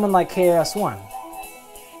than someone like KRS-One.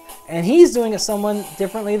 And he's doing it someone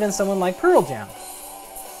differently than someone like Pearl Jam.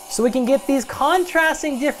 So we can get these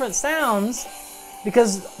contrasting different sounds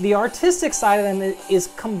because the artistic side of them is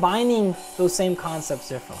combining those same concepts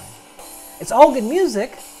differently. It's all good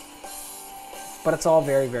music, but it's all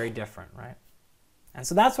very, very different, right? And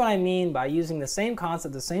so that's what I mean by using the same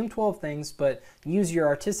concept, the same 12 things, but use your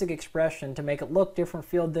artistic expression to make it look different,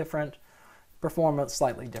 feel different, perform it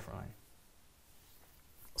slightly differently.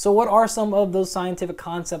 So what are some of those scientific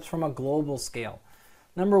concepts from a global scale?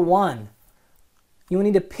 Number one, you will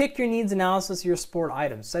need to pick your needs analysis of your sport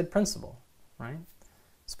items, said principle, right?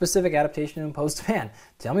 Specific adaptation and post demand.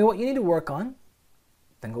 Tell me what you need to work on,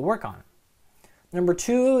 then go work on it. Number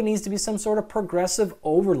two, it needs to be some sort of progressive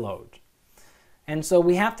overload. And so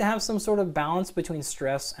we have to have some sort of balance between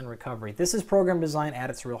stress and recovery. This is program design at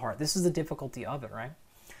its real heart. This is the difficulty of it, right?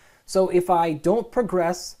 So if I don't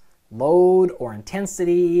progress load or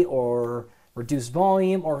intensity or reduce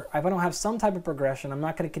volume, or if I don't have some type of progression, I'm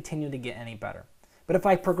not going to continue to get any better. But if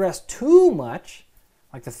I progress too much,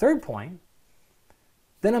 like the third point,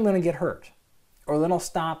 then I'm going to get hurt, or then I'll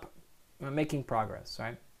stop making progress,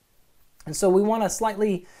 right? And so we want to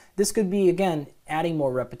slightly, this could be, again, adding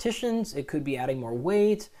more repetitions, it could be adding more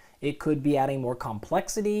weight, it could be adding more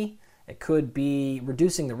complexity, it could be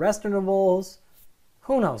reducing the rest intervals,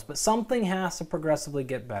 who knows, but something has to progressively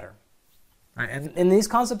get better. Right? And these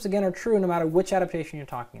concepts, again, are true no matter which adaptation you're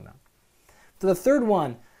talking about. So the third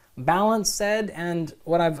one, balance said, and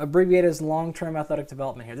what I've abbreviated as long-term athletic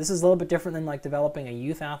development here. This is a little bit different than like developing a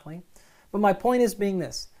youth athlete, but my point is being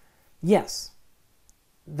this. Yes,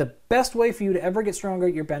 the best way for you to ever get stronger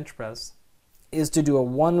at your bench press is to do a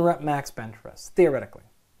 1-rep max bench press, theoretically.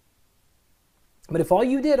 But if all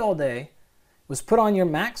you did all day was put on your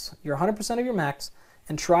max, your 100% of your max,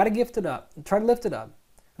 and try to lift it up,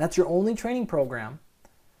 that's your only training program,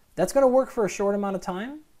 that's going to work for a short amount of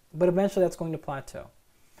time, but eventually that's going to plateau.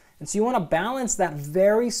 And so you want to balance that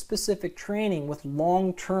very specific training with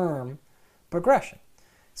long-term progression.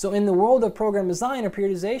 So in the world of program design or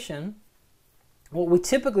periodization, what we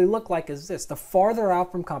typically look like is this. The farther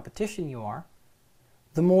out from competition you are,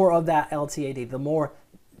 the more of that LTAD, the more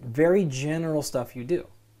very general stuff you do.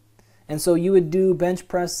 And so you would do bench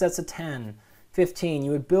press sets of 10, 15,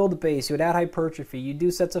 you would build the base, you would add hypertrophy, you do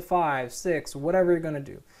sets of 5, 6, whatever you're going to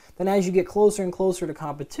do. Then as you get closer and closer to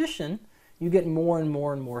competition, you get more and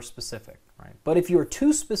more and more specific, right? But if you're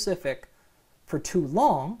too specific for too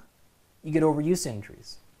long, you get overuse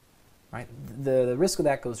injuries, right? The risk of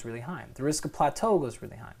that goes really high. The risk of plateau goes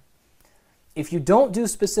really high. If you don't do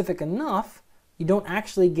specific enough, you don't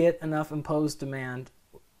actually get enough imposed demand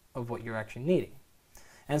of what you're actually needing.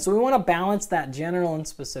 And so we want to balance that general and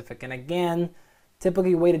specific. And again,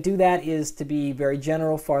 typically a way to do that is to be very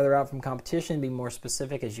general, farther out from competition, be more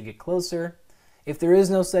specific as you get closer. If there is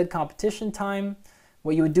no said competition time,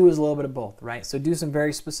 what you would do is a little bit of both, right? So do some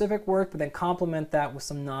very specific work, but then complement that with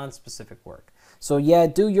some non-specific work. So yeah,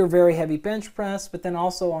 do your very heavy bench press, but then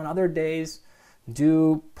also on other days,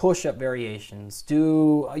 do push-up variations,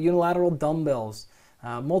 do unilateral dumbbells,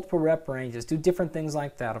 multiple rep ranges, do different things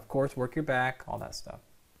like that. Of course, work your back, all that stuff.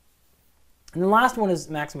 And the last one is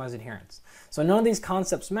maximize adherence. So none of these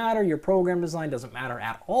concepts matter. Your program design doesn't matter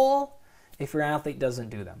at all if your athlete doesn't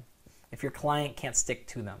do them, if your client can't stick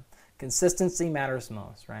to them. Consistency matters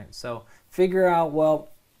most, right? So figure out, well,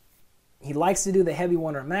 he likes to do the heavy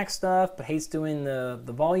 1-rep max stuff, but hates doing the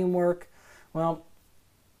volume work. Well,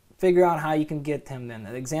 figure out how you can get him then.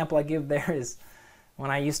 The example I give there is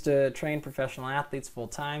when I used to train professional athletes full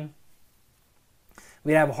time.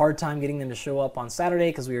 We'd have a hard time getting them to show up on Saturday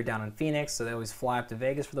because we were down in Phoenix, so they always fly up to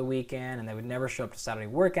Vegas for the weekend, and they would never show up to Saturday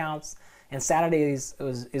workouts. And Saturdays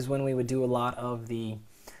is when we would do a lot of the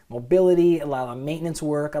mobility, a lot of maintenance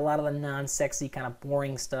work, a lot of the non-sexy kind of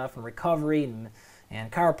boring stuff, and recovery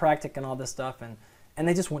and chiropractic and all this stuff, and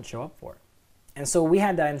they just wouldn't show up for it. And so we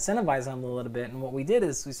had to incentivize them a little bit, and what we did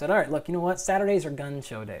is we said, all right, look, you know what, Saturdays are gun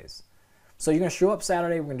show days. So you're going to show up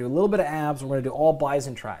Saturday, we're going to do a little bit of abs, and we're going to do all bis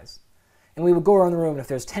and tris. And we would go around the room, and if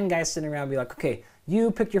there's 10 guys sitting around, be like, okay,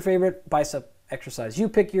 you pick your favorite bicep exercise, you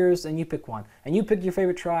pick yours, and you pick one. And you pick your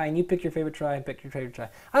favorite try, and you pick your favorite try, and pick your favorite try.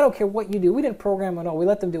 I don't care what you do. We didn't program at all. We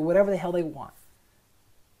let them do whatever the hell they want.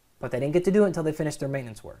 But they didn't get to do it until they finished their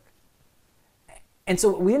maintenance work. And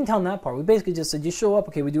so we didn't tell them that part. We basically just said, you show up,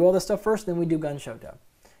 okay, we do all this stuff first, then we do gun show day.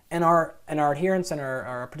 And our adherence and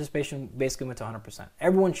our participation basically went to 100%.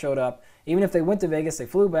 Everyone showed up. Even if they went to Vegas, they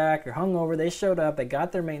flew back or hung over, they showed up, they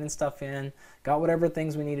got their maintenance stuff in, got whatever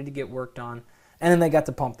things we needed to get worked on, and then they got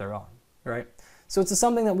to pump their own, right? So it's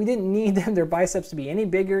something that we didn't need their biceps to be any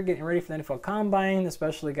bigger, getting ready for the NFL Combine,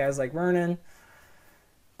 especially guys like Vernon.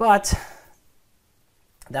 But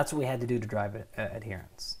that's what we had to do to drive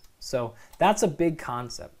adherence. So that's a big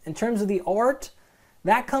concept. In terms of the art,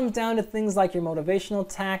 that comes down to things like your motivational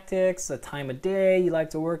tactics, the time of day you like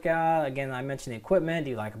to work out. Again, I mentioned the equipment. Do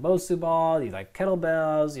you like a Bosu ball? Do you like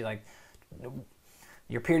kettlebells? Do you like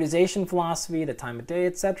your periodization philosophy, the time of day,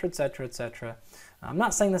 etc., etc., etc. I'm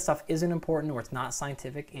not saying this stuff isn't important or it's not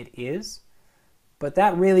scientific. It is. But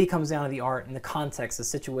that really comes down to the art and the context, the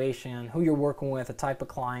situation, who you're working with, the type of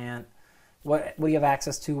client, what do you have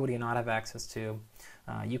access to, what do you not have access to.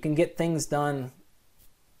 You can get things done.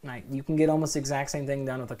 Right, you can get almost the exact same thing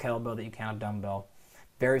done with a kettlebell that you can a dumbbell.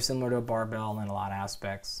 Very similar to a barbell in a lot of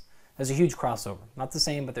aspects. There's a huge crossover. Not the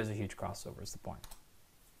same, but there's a huge crossover is the point.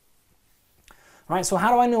 All right, so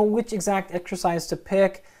how do I know which exact exercise to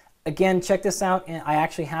pick? Again, check this out. I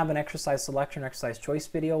actually have an exercise selection, exercise choice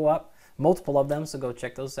video up. Multiple of them, so go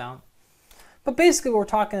check those out. But basically what we're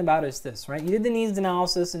talking about is this, right? You did the needs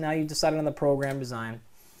analysis, and now you decided on the program design.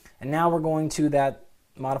 And now we're going to that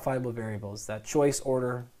modifiable variables, that choice,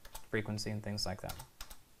 order, frequency, and things like that.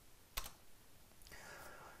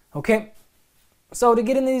 Okay, so to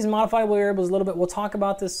get into these modifiable variables a little bit, we'll talk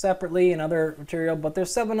about this separately in other material, but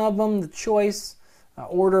there's 7 of them: the choice,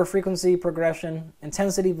 order, frequency, progression,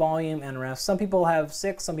 intensity, volume, and rest. Some people have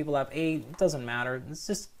 6, some people have 8. It doesn't matter. It's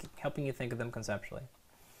just helping you think of them conceptually.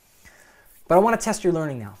 But I want to test your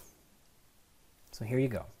learning now. So here you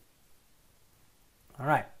go. All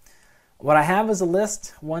right. What I have is a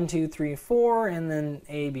list, 1, 2, 3, 4, and then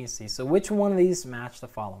A, B, C. So which one of these match the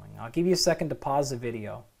following? I'll give you a second to pause the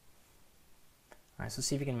video. All right, so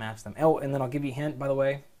see if you can match them. Oh, and then I'll give you a hint, by the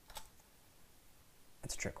way.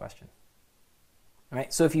 It's a trick question. All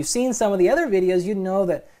right, so if you've seen some of the other videos, you'd know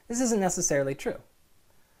that this isn't necessarily true.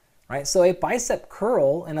 Right, so a bicep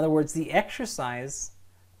curl, in other words, the exercise,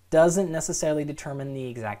 doesn't necessarily determine the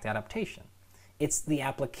exact adaptation. It's the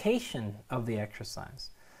application of the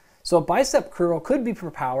exercise. So a bicep curl could be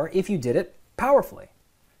for power if you did it powerfully.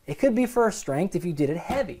 It could be for strength if you did it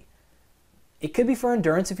heavy. It could be for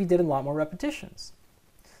endurance if you did a lot more repetitions.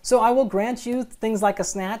 So I will grant you things like a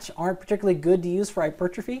snatch aren't particularly good to use for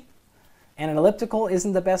hypertrophy, and an elliptical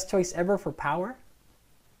isn't the best choice ever for power.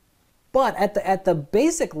 But at the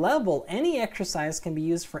basic level, any exercise can be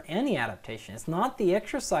used for any adaptation. It's not the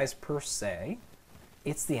exercise per se,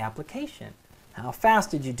 it's the application. How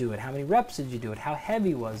fast did you do it? How many reps did you do it? How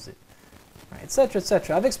heavy was it? Right, etc.,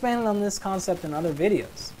 etc. I've expanded on this concept in other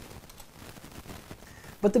videos.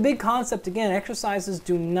 But the big concept, again, exercises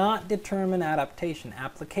do not determine adaptation.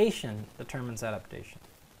 Application determines adaptation.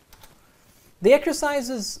 The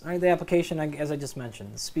exercises, right, the application, as I just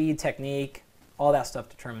mentioned, the speed, technique, all that stuff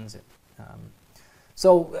determines it.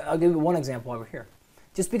 So I'll give you one example over here.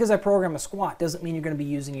 Just because I program a squat doesn't mean you're going to be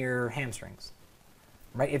using your hamstrings.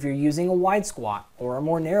 Right? If you're using a wide squat or a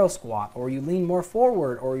more narrow squat, or you lean more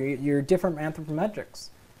forward, or your different anthropometrics,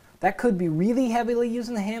 that could be really heavily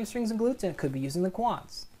using the hamstrings and glutes, and it could be using the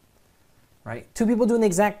quads. Right? 2 people doing the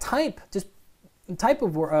exact type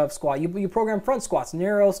of squat. You program front squats,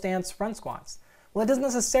 narrow stance front squats. Well, it doesn't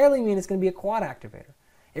necessarily mean it's going to be a quad activator.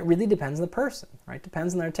 It really depends on the person, right?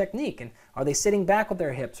 Depends on their technique. And are they sitting back with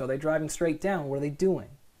their hips? Are they driving straight down? What are they doing?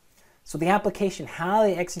 So the application, how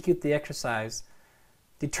they execute the exercise,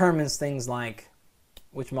 determines things like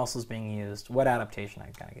which muscle is being used, what adaptation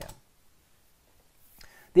I kind of get.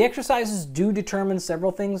 The exercises do determine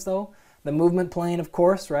several things, though. The movement plane, of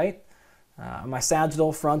course, right? My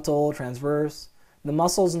sagittal, frontal, transverse. the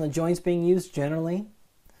muscles and the joints being used generally.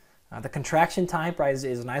 The contraction type, right, is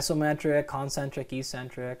an isometric, concentric,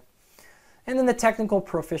 eccentric. And then the technical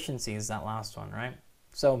proficiency is that last one, right?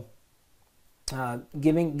 So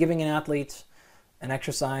giving an athlete an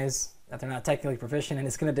exercise that they're not technically proficient in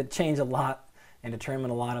is going to change a lot and determine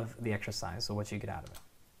a lot of the exercise, so what you get out of it.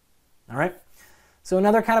 All right? So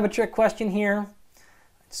another kind of a trick question here.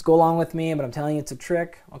 Just go along with me, but I'm telling you it's a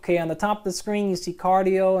trick. Okay, on the top of the screen you see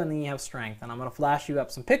cardio and then you have strength. And I'm going to flash you up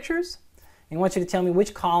some pictures. And I want you to tell me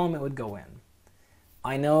which column it would go in.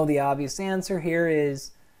 I know the obvious answer here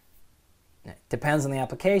is, it depends on the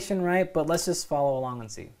application, right? But let's just follow along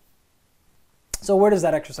and see. So where does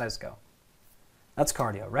that exercise go? That's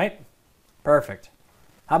cardio, right? Perfect.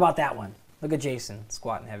 How about that one? Look at Jason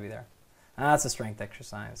squatting heavy there. That's a strength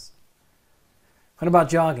exercise. What about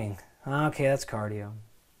jogging? Okay, that's cardio.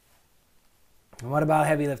 And what about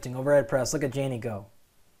heavy lifting, overhead press? Look at Janie go.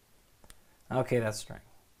 Okay, that's strength.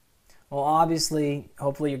 Well, obviously,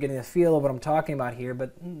 hopefully you're getting the feel of what I'm talking about here,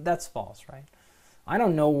 but that's false, right? I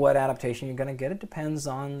don't know what adaptation you're going to get. It depends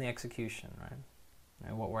on the execution, right?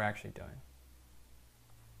 And what we're actually doing.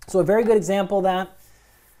 So a very good example of that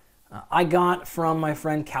I got from my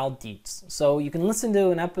friend Cal Dietz. So you can listen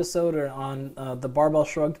to an episode on the Barbell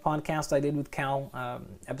Shrugged podcast I did with Cal,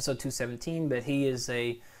 episode 217, but he is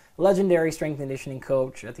a legendary strength and conditioning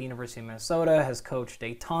coach at the University of Minnesota, has coached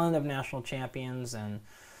a ton of national champions and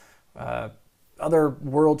other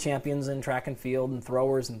world champions in track and field and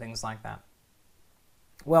throwers and things like that.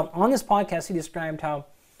 Well, on this podcast, he described how,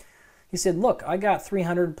 he said, look, I got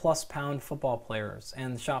 300 plus pound football players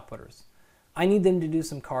and shot putters. I need them to do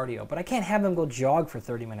some cardio, but I can't have them go jog for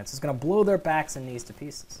 30 minutes. It's going to blow their backs and knees to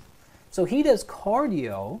pieces. So he does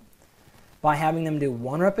cardio by having them do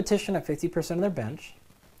 1 repetition at 50% of their bench,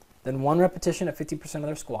 then 1 repetition at 50% of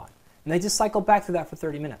their squat. And they just cycle back through that for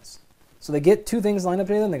 30 minutes. So they get 2 things lined up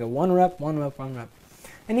together, and they go 1 rep, 1 rep, 1 rep.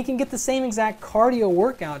 And he can get the same exact cardio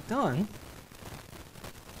workout done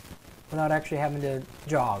without actually having to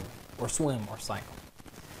jog or swim or cycle.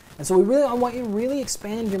 And so I want you to really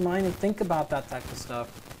expand your mind and think about that type of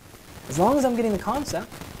stuff. As long as I'm getting the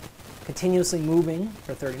concept, continuously moving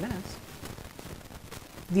for 30 minutes,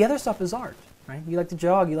 the other stuff is art, right? You like to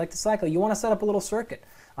jog, you like to cycle, you want to set up a little circuit.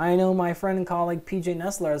 I know my friend and colleague PJ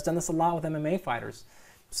Nestler has done this a lot with MMA fighters.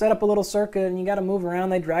 Set up a little circuit and you got to move around.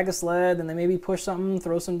 They drag a sled and they maybe push something,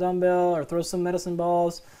 throw some dumbbell or throw some medicine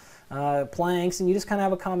balls, planks, and you just kind of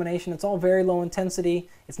have a combination. It's all very low intensity.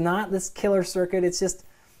 It's not this killer circuit. It's just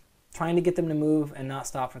trying to get them to move and not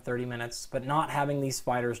stop for 30 minutes, but not having these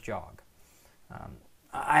fighters jog.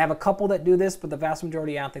 I have a couple that do this, but the vast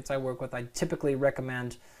majority of athletes I work with, I typically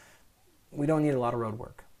recommend we don't need a lot of road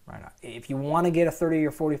work. Right? If you want to get a 30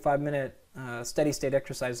 or 45 minute steady state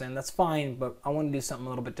exercise in, that's fine, but I want to do something a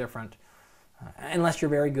little bit different unless you're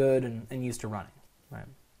very good and used to running. Right?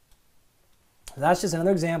 So that's just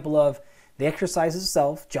another example of the exercise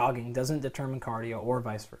itself, jogging, doesn't determine cardio or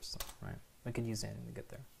vice versa. Right? We could use anything to get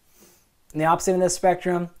there. On the opposite end of the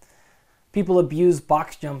spectrum, people abuse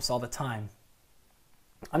box jumps all the time.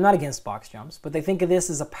 I'm not against box jumps, but they think of this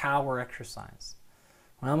as a power exercise.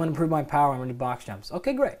 Well, I'm going to improve my power, I'm going to do box jumps.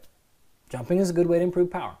 Okay, great. Jumping is a good way to improve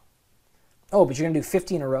power. Oh, but you're going to do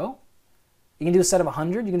 50 in a row? You can do a set of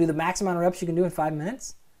 100? You can do the max amount of reps you can do in 5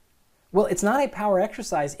 minutes? Well, it's not a power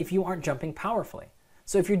exercise if you aren't jumping powerfully.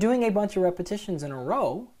 So if you're doing a bunch of repetitions in a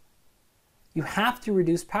row, you have to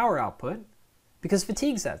reduce power output because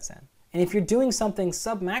fatigue sets in. And if you're doing something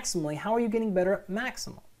sub-maximally, how are you getting better at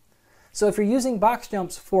maximal? So if you're using box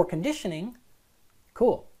jumps for conditioning,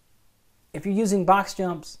 cool. If you're using box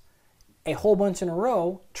jumps a whole bunch in a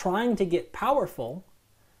row, trying to get powerful,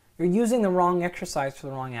 you're using the wrong exercise for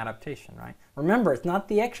the wrong adaptation, right? Remember, it's not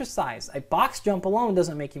the exercise. A box jump alone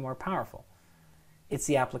doesn't make you more powerful. It's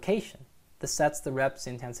the application, the sets, the reps,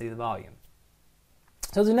 the intensity, the volume.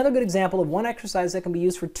 So there's another good example of one exercise that can be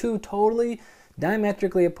used for 2 totally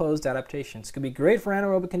diametrically opposed adaptations. Could be great for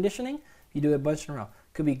anaerobic conditioning if you do it a bunch in a row.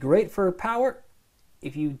 Could be great for power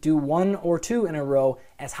if you do 1 or 2 in a row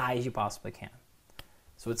as high as you possibly can.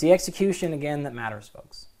 So it's the execution, again, that matters,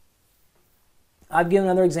 folks. I've given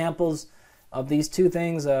other examples of these 2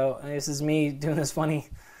 things. This is me doing this funny,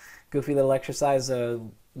 goofy little exercise.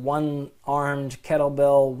 1-armed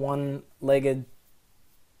kettlebell, 1-legged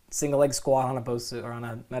single leg squat on a post or on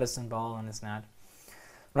a medicine ball and a snatch.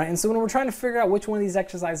 Right? And so when we're trying to figure out which one of these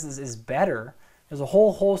exercises is better, there's a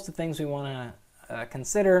whole host of things we want to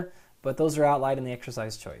consider, but those are outlined in the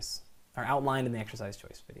exercise choice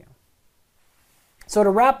video. So to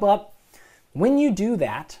wrap up, when you do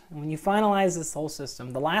that, when you finalize this whole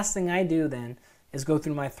system, the last thing I do then is go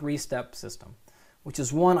through my 3-step system, which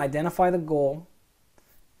is 1, identify the goal,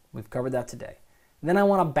 We've covered that today. Then I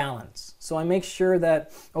want to balance. So I make sure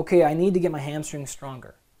that, okay, I need to get my hamstrings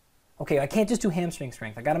stronger. Okay, I can't just do hamstring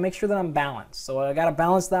strength. I got to make sure that I'm balanced. So I got to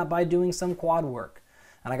balance that by doing some quad work.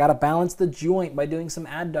 And I got to balance the joint by doing some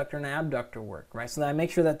adductor and abductor work, right? So that I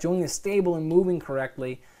make sure that joint is stable and moving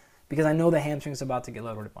correctly because I know the hamstring's about to get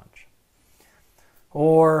loaded a bunch.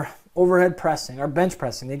 Or overhead pressing or bench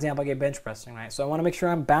pressing. The example I gave, bench pressing, right? So I want to make sure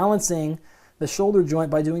I'm balancing the shoulder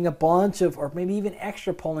joint by doing a bunch of, or maybe even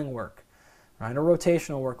extra pulling work, right? Or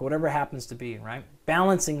rotational work, whatever it happens to be, right?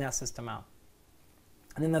 Balancing that system out.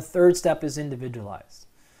 And then the third step is individualized.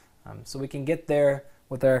 So we can get there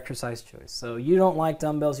with our exercise choice. So you don't like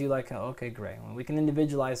dumbbells, you like, oh, okay, great. Well, we can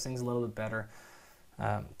individualize things a little bit better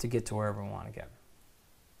to get to wherever we want to get.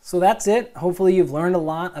 So that's it. Hopefully you've learned a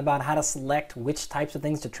lot about how to select which types of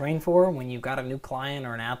things to train for when you've got a new client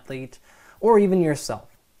or an athlete, or even yourself.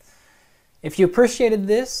 If you appreciated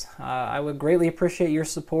this, I would greatly appreciate your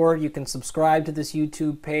support. You can subscribe to this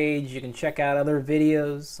YouTube page. You can check out other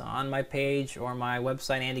videos on my page or my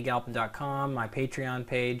website, andygalpin.com, my Patreon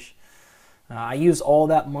page. I use all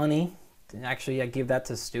that money. Actually, I give that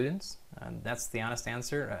to students. That's the honest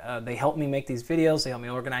answer. They help me make these videos. They help me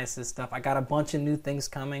organize this stuff. I got a bunch of new things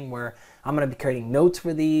coming where I'm going to be creating notes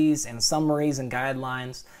for these and summaries and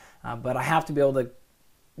guidelines. But I have to be able to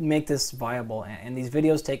make this viable. And these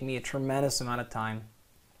videos take me a tremendous amount of time.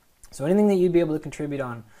 So anything that you'd be able to contribute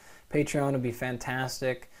on Patreon would be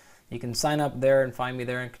fantastic. You can sign up there and find me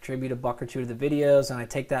there and contribute $1 or $2 to the videos, and I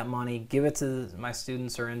take that money, give it to my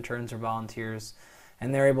students or interns or volunteers,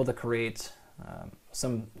 and they're able to create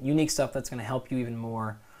some unique stuff that's going to help you even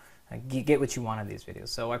more get what you want out of these videos.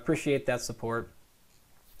 So I appreciate that support.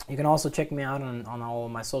 You can also check me out on all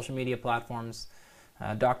of my social media platforms,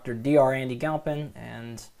 Dr. Andy Galpin,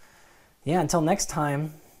 and yeah, until next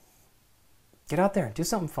time, get out there, do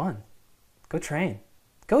something fun. Go train.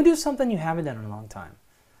 Go do something you haven't done in a long time.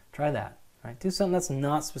 Try that, right? Do something that's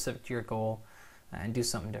not specific to your goal and do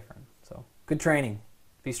something different. So good training.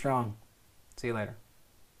 Be strong. See you later.